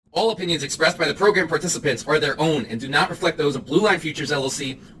All opinions expressed by the program participants are their own and do not reflect those of Blue Line Futures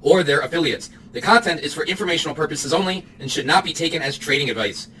LLC or their affiliates. The content is for informational purposes only and should not be taken as trading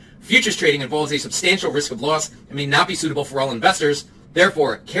advice. Futures trading involves a substantial risk of loss and may not be suitable for all investors.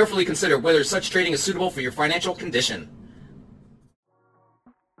 Therefore, carefully consider whether such trading is suitable for your financial condition.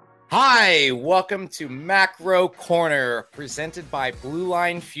 Hi, welcome to Macro Corner, presented by Blue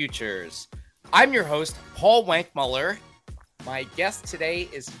Line Futures. I'm your host, Paul Wankmuller. My guest today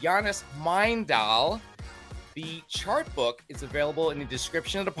is Jonas Maindahl. The chart book is available in the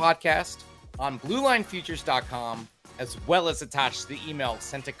description of the podcast on BlueLineFutures.com, as well as attached to the email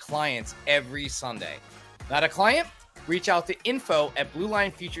sent to clients every Sunday. Not a client? Reach out to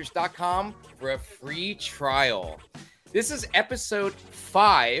info@BlueLineFutures.com for a free trial. This is episode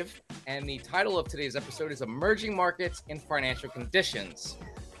 5, and the title of today's episode is Emerging Markets and Financial Conditions.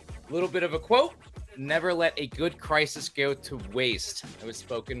 A little bit of a quote: never let a good crisis go to waste. It was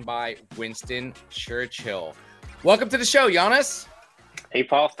spoken by Winston Churchill. Welcome to the show, Jonas. Hey,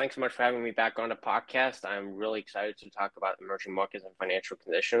 Paul. Thanks so much for having me back on the podcast. I'm really excited to talk about emerging markets and financial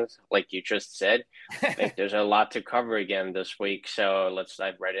conditions. Like you just said, I think there's a lot to cover again this week, so let's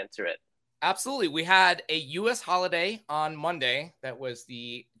dive right into it. Absolutely. We had a U.S. holiday on Monday. That was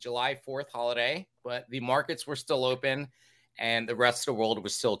the July 4th holiday, but the markets were still open and the rest of the world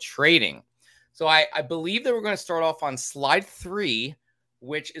was still trading. So I believe that we're going to start off on slide 3,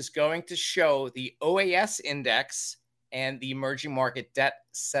 which is going to show the OAS index and the emerging market debt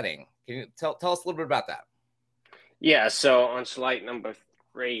setting. Can you tell us a little bit about that? Yeah, so on slide number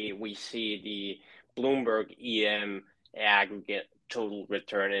 3, we see the Bloomberg EM aggregate total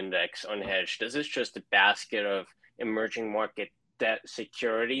return index unhedged. This is just a basket of emerging market debt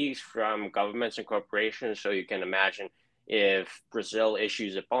securities from governments and corporations. So you can imagine if Brazil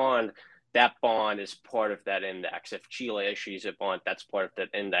issues a bond, that bond is part of that index. If Chile issues a bond, that's part of that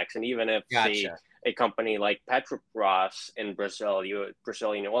index. And even if a company like Petrobras in Brazil,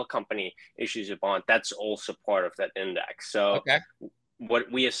 Brazilian oil company, issues a bond, that's also part of that index. So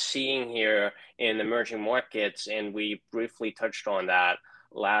what we are seeing here in emerging markets, and we briefly touched on that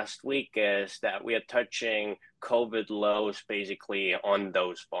last week, is that we are touching COVID lows basically on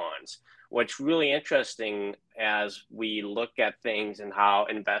those bonds. What's really interesting as we look at things and how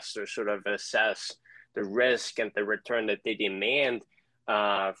investors sort of assess the risk and the return that they demand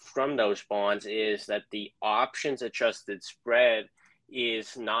from those bonds is that the options adjusted spread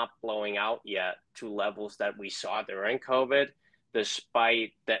is not blowing out yet to levels that we saw during COVID,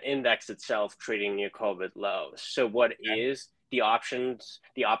 despite the index itself trading near COVID lows. So what is the option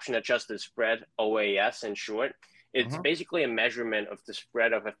adjusted spread, OAS in short? It's basically a measurement of the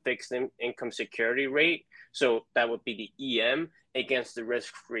spread of a fixed income security rate. So that would be the EM against the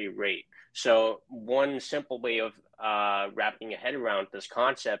risk-free rate. So one simple way of wrapping your head around this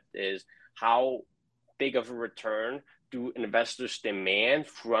concept is how big of a return do investors demand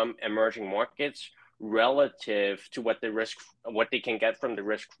from emerging markets relative to what they can get from the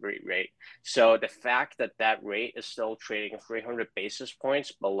risk-free rate. So the fact that that rate is still trading 300 basis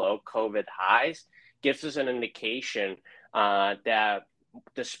points below COVID highs gives us an indication that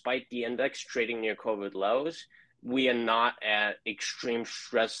despite the index trading near COVID lows, we are not at extreme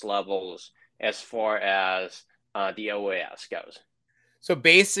stress levels as far as the OAS goes. So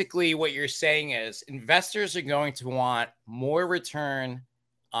basically what you're saying is investors are going to want more return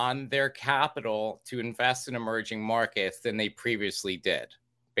on their capital to invest in emerging markets than they previously did,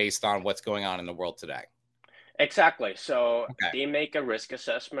 based on what's going on in the world today. Exactly. So they make a risk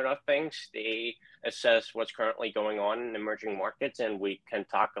assessment of things. They assess what's currently going on in emerging markets, and we can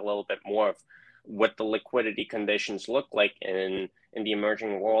talk a little bit more of what the liquidity conditions look like in the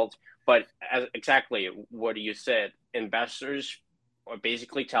emerging world. But exactly what you said, investors are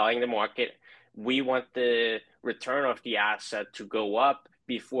basically telling the market, we want the return of the asset to go up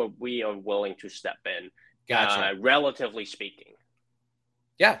before we are willing to step in, relatively speaking.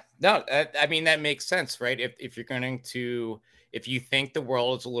 Yeah, no, I mean, that makes sense, right? If you think the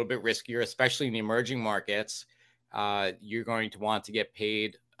world is a little bit riskier, especially in the emerging markets, you're going to want to get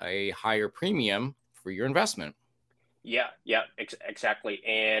paid a higher premium for your investment. Yeah, exactly.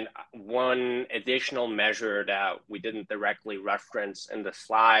 And one additional measure that we didn't directly reference in the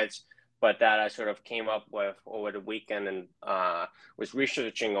slides, but that I sort of came up with over the weekend and was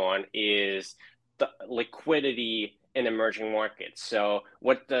researching on, is the liquidity in emerging markets. So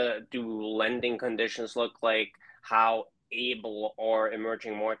what do lending conditions look like? How able are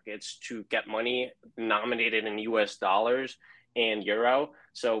emerging markets to get money denominated in US dollars and euro?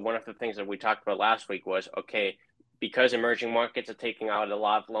 So one of the things that we talked about last week was, okay, because emerging markets are taking out a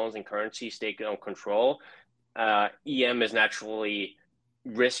lot of loans and currencies they don't control, EM is naturally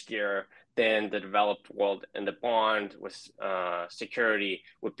riskier than the developed world, and the bond with security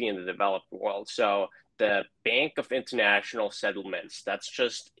would be in the developed world. So the Bank of International Settlements, that's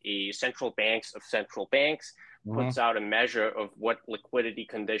just a central banks of central banks, puts out a measure of what liquidity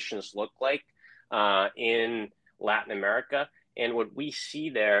conditions look like in Latin America. And what we see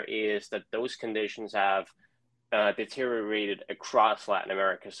there is that those conditions have deteriorated across Latin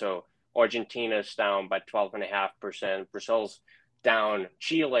America. So Argentina is down by 12.5%. Brazil's down.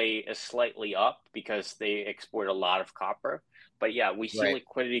 Chile is slightly up because they export a lot of copper. But yeah, we see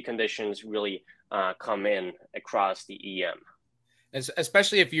liquidity conditions really come in across the EM.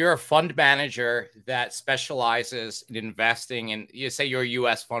 Especially if you're a fund manager that specializes in investing, and you say you're a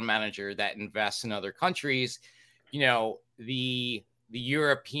U.S. fund manager that invests in other countries, the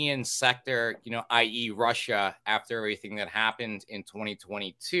European sector, i.e. Russia, after everything that happened in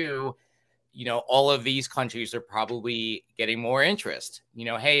 2022, all of these countries are probably getting more interest.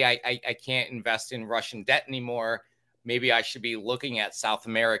 Hey, I can't invest in Russian debt anymore. Maybe I should be looking at South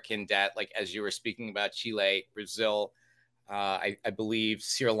American debt, like as you were speaking about Chile, Brazil, I believe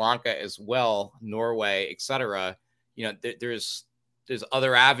Sri Lanka as well, Norway, etc. There's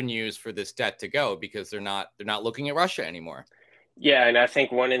other avenues for this debt to go because they're not looking at Russia anymore. Yeah, and I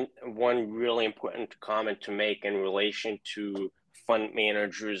think one really important comment to make in relation to fund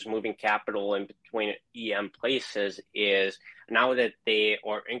managers moving capital in between EM places is now that they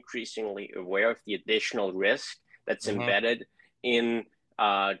are increasingly aware of the additional risk that's embedded in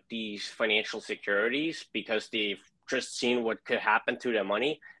these financial securities, because they've just seen what could happen to their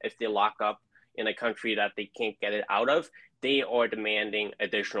money if they lock up in a country that they can't get it out of, they are demanding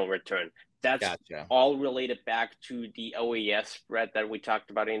additional return. That's all related back to the OAS spread that we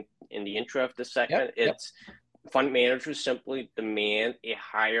talked about in the intro of the segment. It's fund managers simply demand a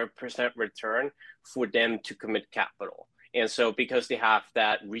higher percent return for them to commit capital. And so because they have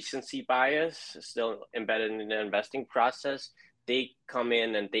that recency bias still embedded in the investing process, they come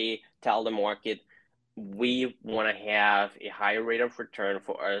in and they tell the market, we want to have a higher rate of return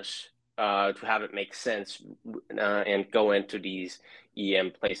for us to have it make sense and go into these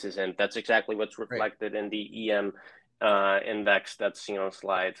EM places. And that's exactly what's reflected in the EM index that's seen on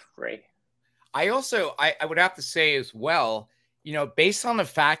slide 3. I would have to say as well, based on the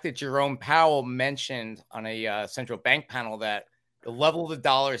fact that Jerome Powell mentioned on a central bank panel that the level of the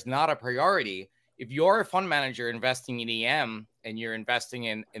dollar is not a priority, if you're a fund manager investing in EM and you're investing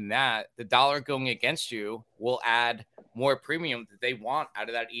in that, the dollar going against you will add more premium that they want out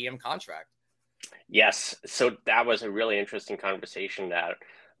of that EM contract. Yes. So that was a really interesting conversation that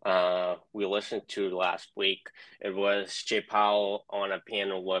we listened to last week. It was Jay Powell on a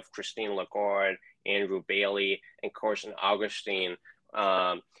panel with Christine Lagarde, Andrew Bailey, and Carson Augustine,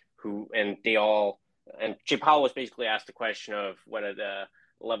 and Jay Powell was basically asked the question of whether the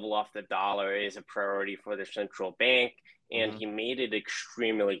level of the dollar is a priority for the central bank. And he made it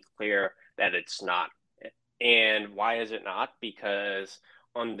extremely clear that it's not. And why is it not? Because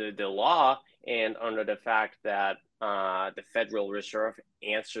under the law and under the fact that the Federal Reserve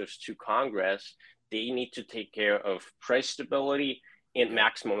answers to Congress, they need to take care of price stability and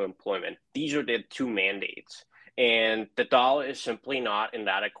maximum employment. These are the two mandates. And the dollar is simply not in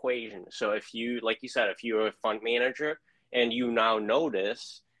that equation. So if you, like you said, if you're a fund manager and you now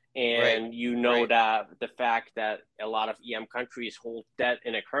notice, and that the fact that a lot of EM countries hold debt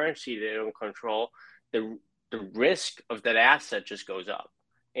in a currency they don't control, the risk of that asset just goes up.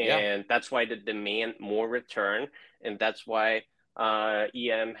 And that's why they demand more return. And that's why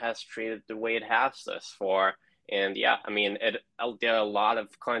EM has traded the way it has thus far. And there are a lot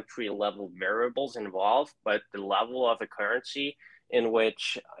of country level variables involved, but the level of a currency in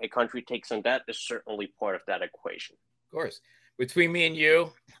which a country takes on debt is certainly part of that equation. Of course. Between me and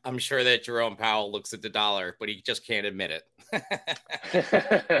you, I'm sure that Jerome Powell looks at the dollar, but he just can't admit it.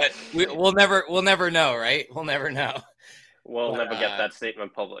 But we'll never know, right? We'll never know. We'll never get that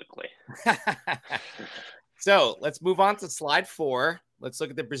statement publicly. So let's move on to slide 4. Let's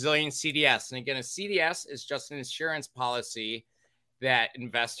look at the Brazilian CDS. And again, a CDS is just an insurance policy that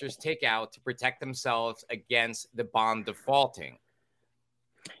investors take out to protect themselves against the bond defaulting.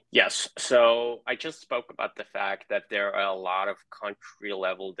 Yes. So I just spoke about the fact that there are a lot of country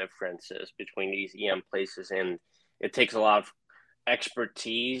level differences between these EM places, and it takes a lot of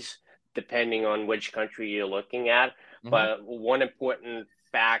expertise depending on which country you're looking at. But one important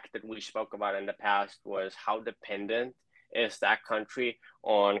fact that we spoke about in the past was how dependent is that country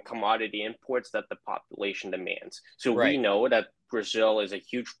on commodity imports that the population demands. So we know that Brazil is a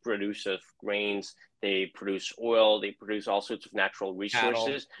huge producer of grains. They produce oil. They produce all sorts of natural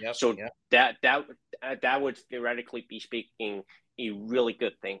resources. That that would theoretically be speaking a really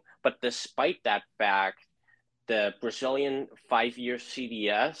good thing. But despite that fact, the Brazilian 5-year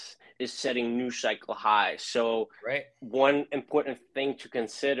CDS is setting new cycle highs. So Right. one important thing to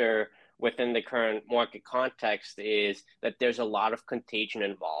consider within the current market context is that there's a lot of contagion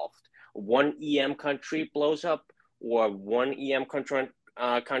involved. One EM country blows up, or one EM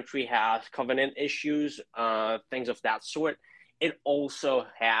country has covenant issues, things of that sort. It also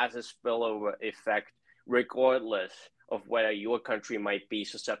has a spillover effect, regardless of whether your country might be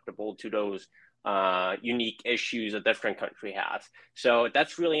susceptible to those unique issues a different country has. So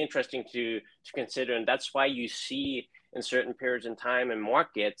that's really interesting to consider. And that's why you see in certain periods in time in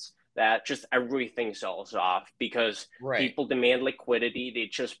markets that just everything sells off because people demand liquidity. They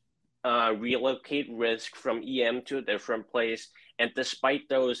just relocate risk from EM to a different place. And despite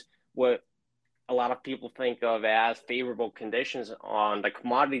those, what a lot of people think of as favorable conditions on the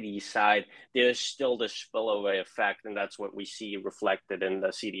commodity side, there's still this spillover effect. And that's what we see reflected in the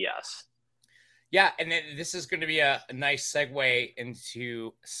CDS. Yeah, and then this is going to be a nice segue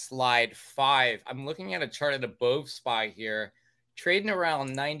into slide 5. I'm looking at a chart of the BOVE SPY here, trading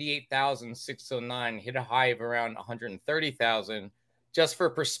around 98,609, hit a high of around 130,000. Just for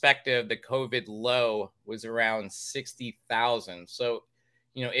perspective, the COVID low was around 60,000. So,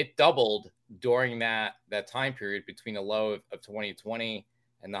 it doubled during that time period between the low of 2020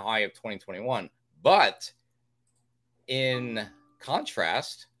 and the high of 2021. But in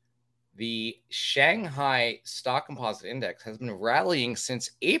contrast, the Shanghai Stock Composite Index has been rallying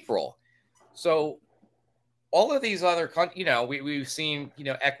since April. So all of these other, we've seen,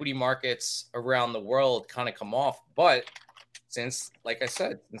 equity markets around the world kind of come off. But since, like I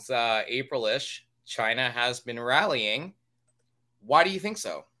said, since April-ish, China has been rallying. Why do you think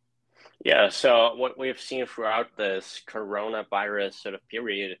so? Yeah, so what we've seen throughout this coronavirus sort of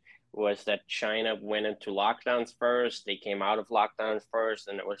period was that China went into lockdowns first. They came out of lockdowns first,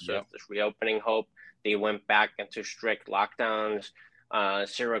 and it was sort of this reopening hope. They went back into strict lockdowns,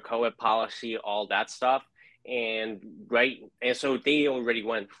 zero COVID policy, all that stuff. And so they already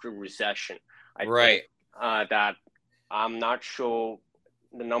went through recession. I think that I'm not sure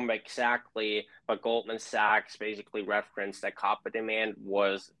the number exactly, but Goldman Sachs basically referenced that copper demand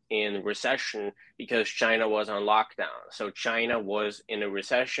was in recession because China was on lockdown. So China was in a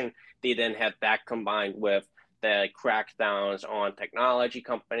recession. They then had that combined with the crackdowns on technology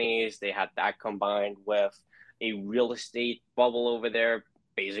companies. They had that combined with a real estate bubble over there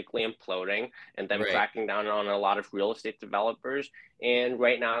basically imploding, and then cracking down on a lot of real estate developers. And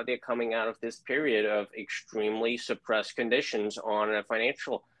right now they're coming out of this period of extremely suppressed conditions on a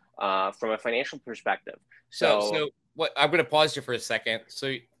financial, from a financial perspective. So what, I'm going to pause you for a second.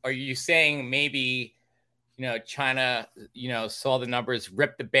 So are you saying maybe, China, saw the numbers,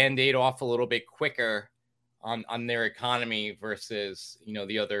 ripped the Band-Aid off a little bit quicker on their economy versus,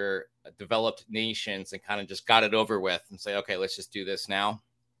 the other developed nations, and kind of just got it over with and say, okay, let's just do this now?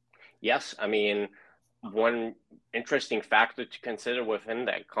 Yes. I mean, one interesting factor to consider within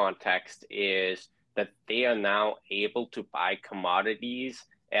that context is that they are now able to buy commodities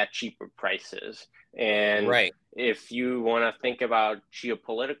at cheaper prices. And if you want to think about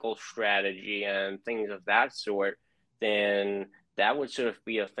geopolitical strategy and things of that sort, then that would sort of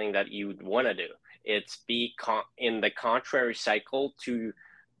be a thing that you would want to do. It's be in the contrary cycle to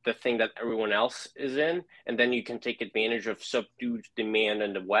the thing that everyone else is in, and then you can take advantage of subdued demand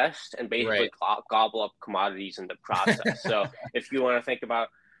in the West and basically gobble up commodities in the process. So if you want to think about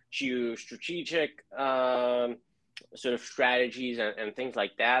geostrategic sort of strategies and things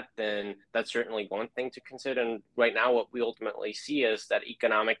like that, then that's certainly one thing to consider. And right now, what we ultimately see is that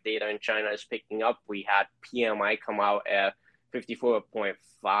economic data in China is picking up. We had PMI come out at 54.5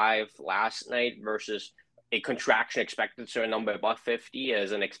 last night versus a contraction expected. So a number above 50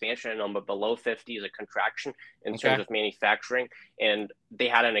 is an expansion, a number below 50 is a contraction in terms of manufacturing. And they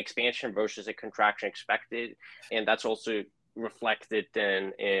had an expansion versus a contraction expected. And that's also reflected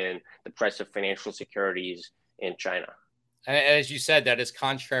in the price of financial securities in China. And as you said, that is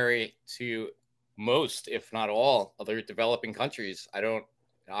contrary to most, if not all, other developing countries. I'll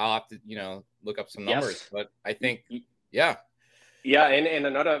have to, look up some numbers, but I think, Yeah, and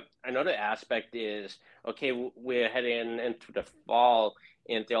another aspect is, okay, we're heading into the fall,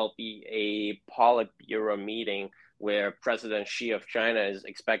 and there'll be a Politburo meeting where President Xi of China is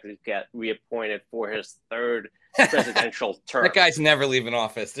expected to get reappointed for his third presidential term. That guy's never leaving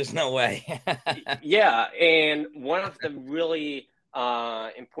office. There's no way. Yeah, and one of the really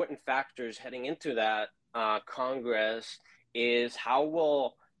important factors heading into that Congress is how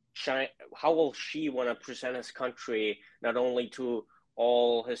will Xi want to present his country not only to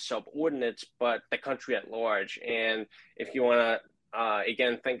all his subordinates, but the country at large. And if you want to,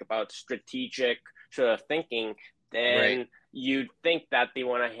 again, think about strategic sort of thinking, then you'd think that they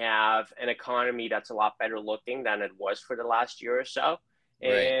want to have an economy that's a lot better looking than it was for the last year or so.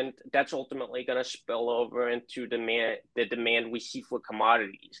 And that's ultimately going to spill over into the demand we see for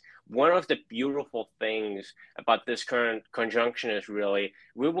commodities. One of the beautiful things about this current conjunction is really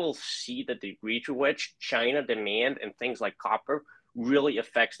we will see the degree to which China demand and things like copper really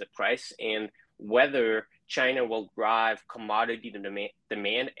affects the price, and whether China will drive commodity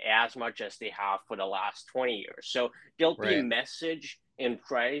demand as much as they have for the last 20 years. So there'll be a message in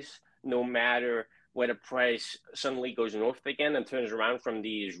price no matter whether price suddenly goes north again and turns around from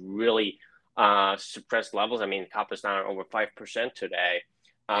these really suppressed levels. I mean, copper's down over 5% today.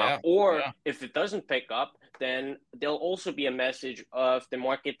 If it doesn't pick up, then there'll also be a message of the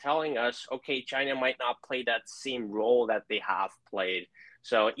market telling us, okay, China might not play that same role that they have played.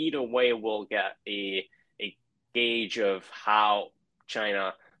 So either way, we'll get a gauge of how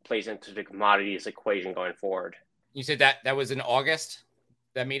China plays into the commodities equation going forward. You said that was in August,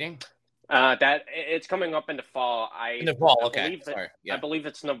 that meeting? That it's coming up in the fall. In the fall, okay. I believe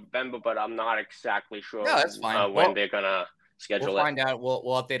it's November, but I'm not exactly sure. No, that's fine. When they're gonna schedule it. We'll find out. We'll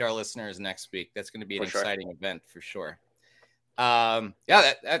update our listeners next week. That's going to be an exciting event for sure.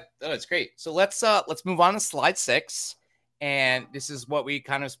 That's great. So let's move on to slide 6, and this is what we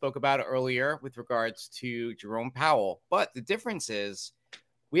kind of spoke about earlier with regards to Jerome Powell. But the difference is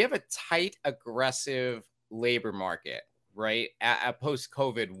we have a tight, aggressive labor market, right? A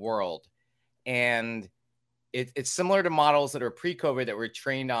post-COVID world. And it's similar to models that are pre-COVID that were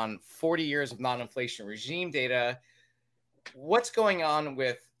trained on 40 years of non-inflation regime data. What's going on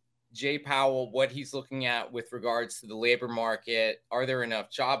with Jay Powell, what he's looking at with regards to the labor market? Are there enough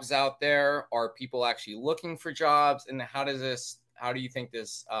jobs out there? Are people actually looking for jobs? And how do you think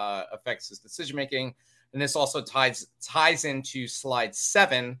this affects his decision-making? And this also ties into slide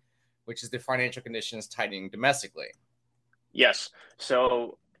 7, which is the financial conditions tightening domestically. Yes.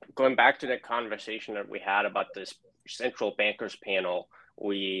 So going back to the conversation that we had about this central bankers panel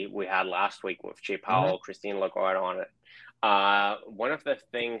we had last week with Jay Powell, Christine Lagarde on it. One of the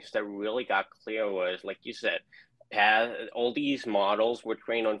things that really got clear was, like you said, all these models were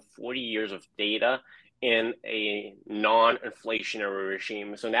trained on 40 years of data in a non-inflationary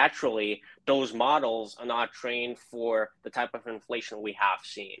regime. So naturally, those models are not trained for the type of inflation we have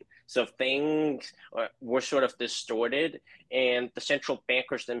seen. So things were sort of distorted, and the central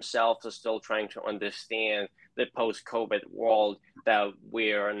bankers themselves are still trying to understand the post-COVID world that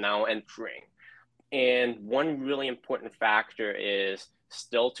we're now entering. And one really important factor is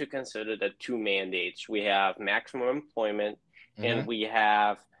still to consider the 2 mandates. We have maximum employment and we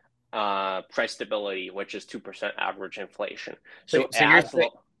have price stability, which is 2% average inflation. So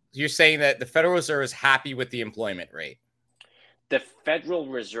you're saying that the Federal Reserve is happy with the employment rate? The Federal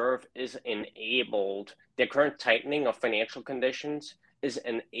Reserve is enabled, the current tightening of financial conditions is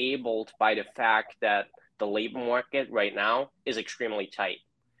enabled by the fact that the labor market right now is extremely tight.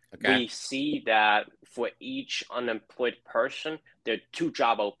 Okay. We see that for each unemployed person, there are 2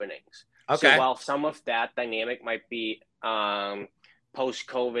 job openings. Okay. So while some of that dynamic might be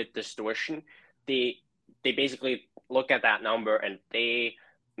post-COVID distortion, they basically look at that number and they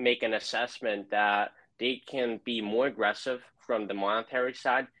make an assessment that they can be more aggressive from the monetary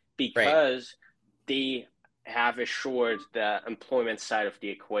side because they have assured the employment side of the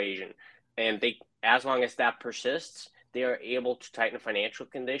equation. And as long as that persists, they are able to tighten financial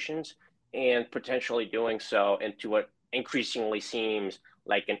conditions and potentially doing so into what increasingly seems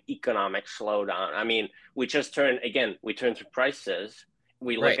like an economic slowdown. I mean, we turn to prices.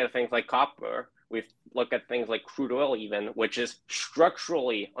 We look at things like copper. We look at things like crude oil, even, which is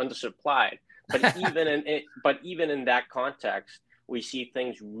structurally undersupplied. But even in that context, we see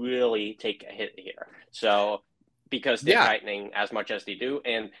things really take a hit here. So because they're tightening as much as they do,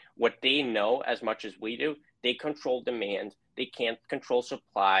 and what they know as much as we do, they control demand. They can't control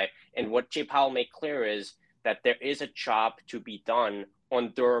supply. And what Jay Powell made clear is that there is a job to be done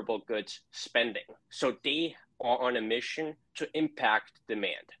on durable goods spending. So they are on a mission to impact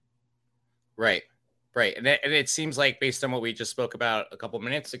demand. Right. And it seems like, based on what we just spoke about a couple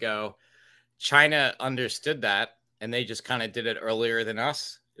minutes ago, China understood that, and they just kind of did it earlier than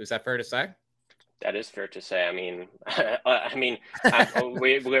us. Is that fair to say? That is fair to say. I mean,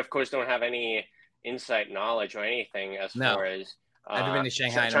 we of course don't have any insight knowledge or anything as far as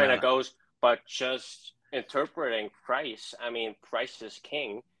China goes, but just interpreting price. I mean, price is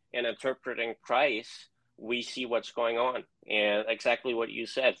king, and interpreting price, we see what's going on, and exactly what you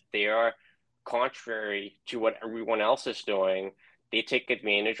said. They are contrary to what everyone else is doing. they take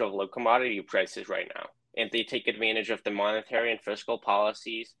advantage of low commodity prices right now, and they take advantage of the monetary and fiscal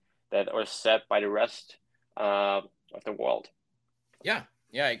policies that are set by the rest of the world. Yeah,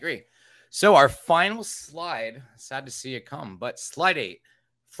 I agree. So our final slide, sad to see it come, but slide 8,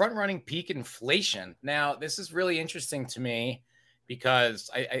 front-running peak inflation. Now, this is really interesting to me because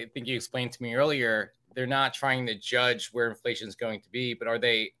I think you explained to me earlier, they're not trying to judge where inflation is going to be, but are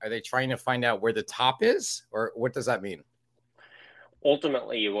they trying to find out where the top is, or what does that mean?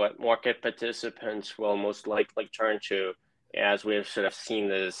 Ultimately, what market participants will most likely turn to, as we've sort of seen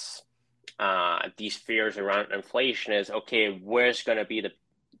this, these fears around inflation, is okay, where's going to be the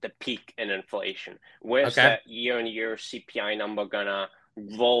peak in inflation? Where's that year-on-year CPI number gonna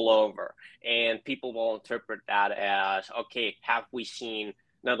roll over? And people will interpret that as, okay, have we seen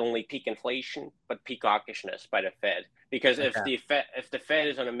not only peak inflation but peak hawkishness by the Fed? Because if the Fed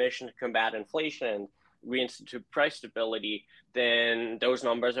is on a mission to combat inflation and reinstitute price stability, then those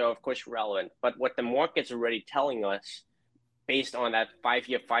numbers are of course relevant. But what the market's already telling us, based on that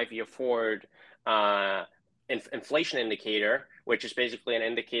five-year forward inflation indicator, which is basically an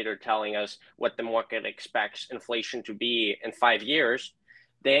indicator telling us what the market expects inflation to be in 5 years,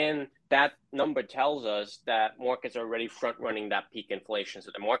 then that number tells us that markets are already front-running that peak inflation. So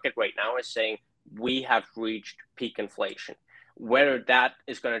the market right now is saying we have reached peak inflation. Whether that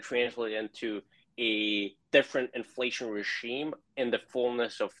is going to translate into a different inflation regime in the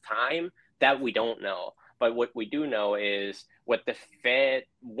fullness of time, that we don't know. But what we do know is what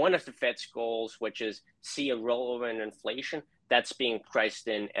one of the Fed's goals, which is see a relevant inflation, that's being priced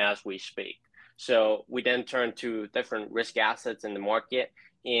in as we speak. So we then turn to different risk assets in the market,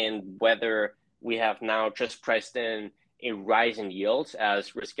 and whether we have now just priced in a rise in yields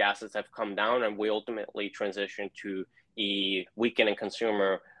as risk assets have come down, and we ultimately transition to a weakening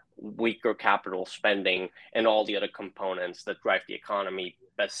consumer, weaker capital spending, and all the other components that drive the economy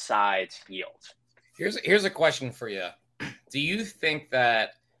besides yields. Here's a question for you. Do you think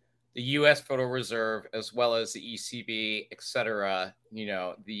that the U.S. Federal Reserve, as well as the ECB, et cetera,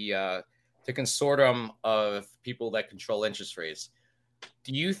 the consortium of people that control interest rates,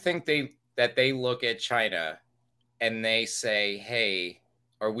 do you think that they look at China and they say, hey,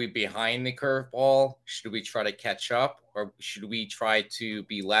 are we behind the curveball? Should we try to catch up, or should we try to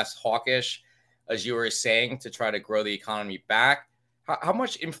be less hawkish, as you were saying, to try to grow the economy back? How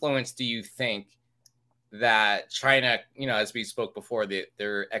much influence do you think that China, as we spoke before,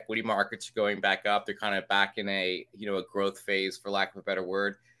 their equity markets are going back up? They're kind of back in a growth phase, for lack of a better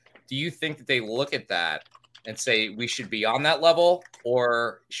word. Do you think that they look at that and say we should be on that level,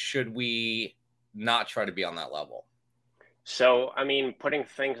 or should we not try to be on that level? So, putting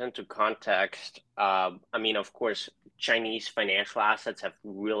things into context, of course, Chinese financial assets have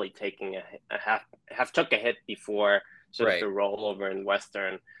really took a hit before sort of the rollover in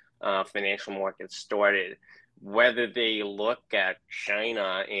Western financial markets started. Whether they look at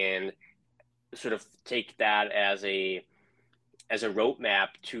China and sort of take that as a roadmap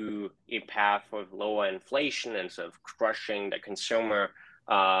to a path of lower inflation and sort of crushing the consumer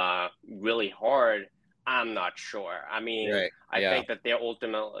really hard, I'm not sure. I think that they're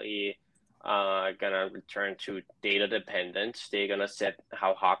ultimately going to return to data dependence. They're going to set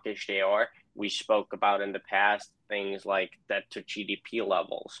how hawkish they are. We spoke about in the past things like debt to GDP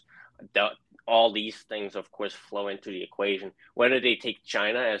levels. All these things, of course, flow into the equation. Whether they take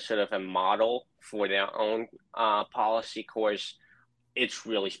China as sort of a model for their own policy course, it's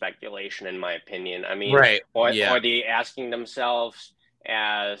really speculation, in my opinion. Are they asking themselves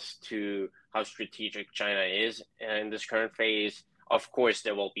as to how strategic China is in this current phase? Of course,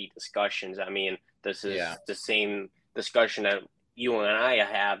 there will be discussions. This is the same discussion that you and I are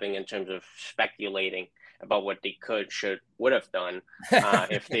having in terms of speculating about what they would have done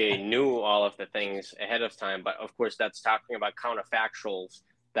if they knew all of the things ahead of time. But of course, that's talking about counterfactuals.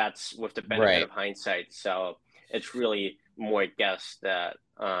 That's with the benefit of hindsight. So it's really more guess than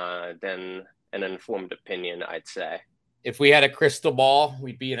an informed opinion, I'd say. If we had a crystal ball,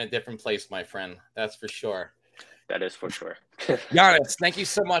 we'd be in a different place, my friend. That's for sure. That is for sure. Giannis, thank you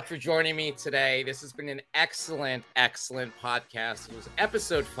so much for joining me today. This has been an excellent, excellent podcast. It was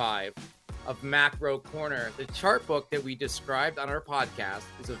episode 5 of Macro Corner. The chart book that we described on our podcast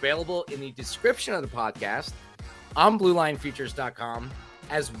is available in the description of the podcast on BlueLineFutures.com,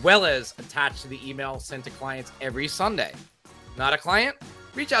 as well as attached to the email sent to clients every Sunday. Not a client?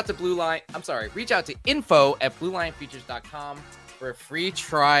 Reach out to info@BlueLineFutures.com for a free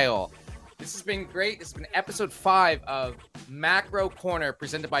trial. This has been great. This has been episode 5 of Macro Corner,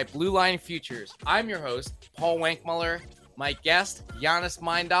 presented by Blue Line Futures. I'm your host, Paul Wankmuller. My guest, Giannis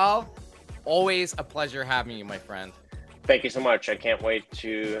Meindl. Always a pleasure having you, my friend. Thank you so much. I can't wait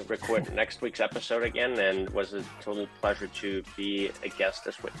to record next week's episode again, and it was a total pleasure to be a guest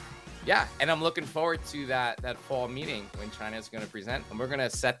this week. Yeah, and I'm looking forward to that fall meeting when China is going to present, and we're going to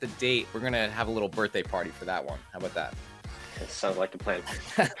set the date. We're going to have a little birthday party for that one. How about that? It sounds like a plan.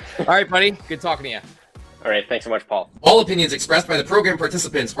 All right, buddy. Good talking to you. All right. Thanks so much, Paul. All opinions expressed by the program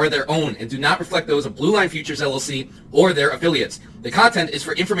participants are their own and do not reflect those of Blue Line Futures LLC or their affiliates. The content is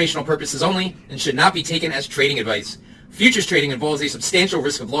for informational purposes only and should not be taken as trading advice. Futures trading involves a substantial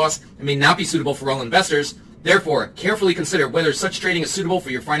risk of loss and may not be suitable for all investors. Therefore, carefully consider whether such trading is suitable for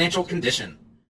your financial condition.